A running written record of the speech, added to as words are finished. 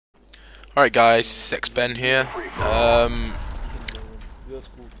Alright guys, Sexben here. I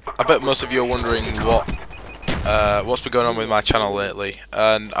bet most of you are wondering what's been going on with my channel lately,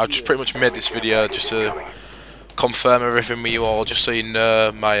 and I've just pretty much made this video just to confirm everything with you all, just so you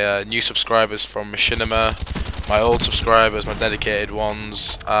know my new subscribers from Machinima, my old subscribers, my dedicated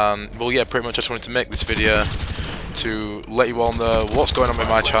ones, and well yeah, pretty much just wanted to make this video to let you all know what's going on with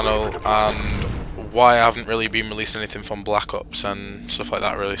my channel and why I haven't really been releasing anything from Black Ops and stuff like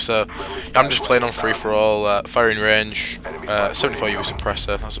that really. So I'm just playing on free-for-all, firing range, 74 UE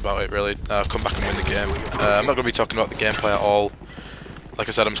suppressor, that's about it really. Come back and win the game. I'm not going to be talking about the gameplay at all. Like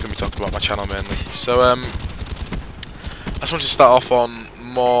I said, I'm just going to be talking about my channel mainly. So I just wanted to start off on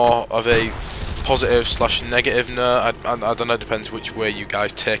more of a positive / negative note. I don't know, depends which way you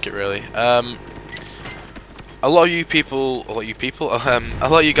guys take it really. A lot of you guys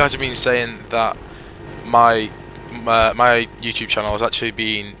have been saying that my YouTube channel has actually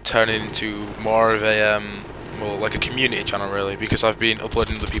been turning into more of a well, like a community channel really, because I've been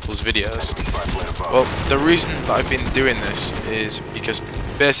uploading other people's videos. Well, the reason that I've been doing this is because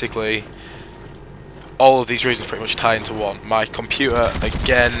basically all of these reasons pretty much tie into one. My computer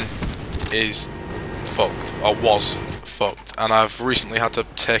again is fucked, or was fucked, and I've recently had to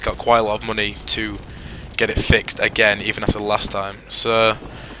take out quite a lot of money to get it fixed again, even after the last time. So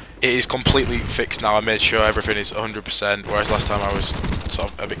it is completely fixed now. I made sure everything is 100%, whereas last time I was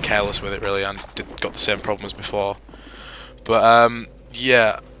sort of a bit careless with it really and got the same problem as before. But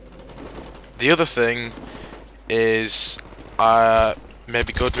yeah, the other thing is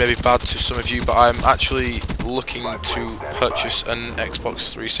maybe good, maybe bad to some of you, but I'm actually looking to purchase an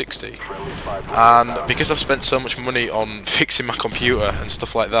Xbox 360, and because I've spent so much money on fixing my computer and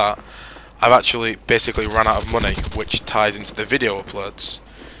stuff like that, I've actually basically run out of money, which ties into the video uploads.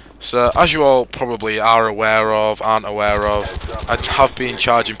 So as you all probably are aware of, aren't aware of, I have been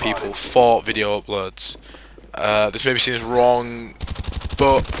charging people for video uploads. This maybe seems wrong,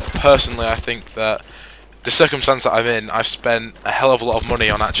 but personally I think that the circumstance that I'm in, I've spent a hell of a lot of money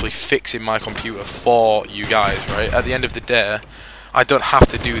on actually fixing my computer for you guys, right? At the end of the day, I don't have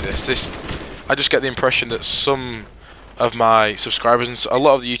to do this. I just get the impression that some of my subscribers and a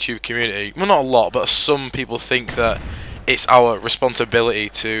lot of the YouTube community, well not a lot, but some people think that it's our responsibility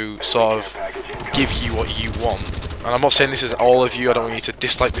to sort of give you what you want. And I'm not saying this is all of you, I don't want you to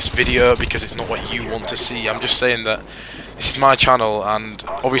dislike this video because it's not what you want to see. I'm just saying that this is my channel and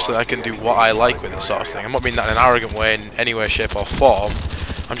obviously I can do what I like with it, sort of thing. I'm not meaning that in an arrogant way in any way, shape or form.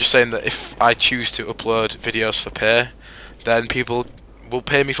 I'm just saying that if I choose to upload videos for pay, then people will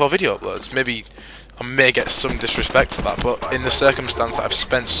pay me for video uploads. Maybe I may get some disrespect for that, but in the circumstance that I've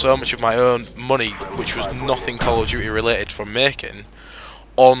spent so much of my own money, which was nothing Call of Duty related, from making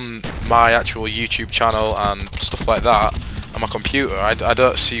on my actual YouTube channel and stuff like that, and my computer, I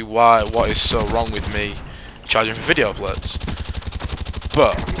don't see what is so wrong with me charging for video uploads.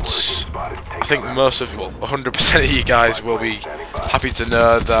 But I think most of, well, 100% of you guys will be happy to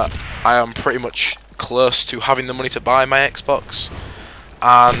know that I am pretty much close to having the money to buy my Xbox,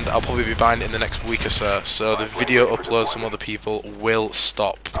 and I'll probably be buying it in the next week or so, so the video uploads from other people will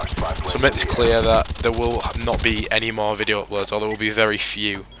stop. So make this clear that there will not be any more video uploads, or there will be very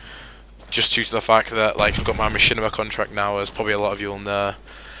few, just due to the fact that, like, I've got my Machinima contract now, as probably a lot of you will know,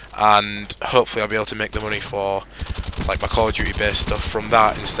 and hopefully I'll be able to make the money for like my Call of Duty based stuff from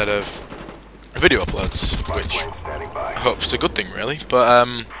that instead of video uploads, which I hope is a good thing really. But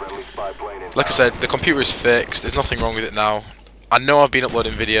like I said, the computer is fixed, there's nothing wrong with it now. I know I've been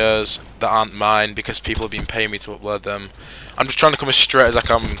uploading videos that aren't mine because people have been paying me to upload them. I'm just trying to come as straight as I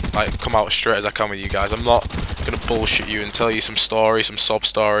can, like come out as straight as I can with you guys. I'm not gonna bullshit you and tell you some story, some sob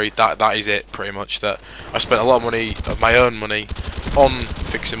story. That is it pretty much. That I spent a lot of money, of my own money, on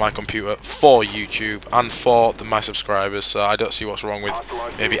fixing my computer for YouTube and for my subscribers. So I don't see what's wrong with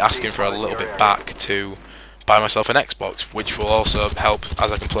maybe asking for a little bit back to buy myself an Xbox, which will also help as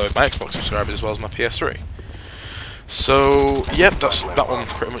I can play with my Xbox subscribers as well as my PS3. So, yep, that's that one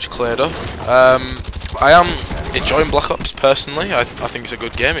pretty much cleared up. I am enjoying Black Ops personally. I think it's a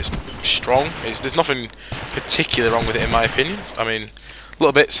good game. It's strong. There's nothing particularly wrong with it in my opinion. I mean,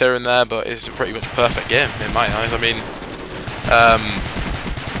 little bits here and there, but it's a pretty much perfect game in my eyes. I mean,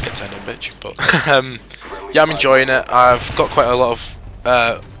 get turned on, bitch. But yeah, I'm enjoying it. I've got quite a lot of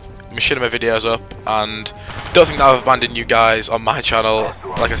Machinima videos up, and don't think that I've abandoned you guys on my channel.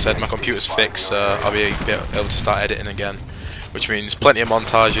 Like I said, my computer's fixed, so I'll be able to start editing again, which means plenty of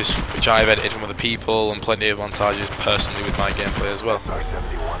montages which I've edited from other people, and plenty of montages personally with my gameplay as well.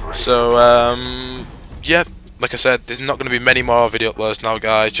 So yeah, like I said, there's not going to be many more video uploads now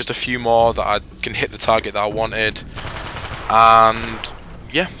guys, just a few more that I can hit the target that I wanted, and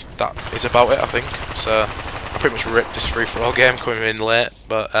yeah, that is about it, I think. So I pretty much ripped this free-for-all game coming in late,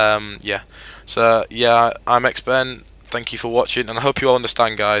 but yeah. So yeah, I'm XBen. Thank you for watching, and I hope you all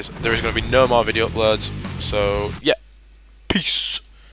understand, guys. There is going to be no more video uploads. So yeah, peace.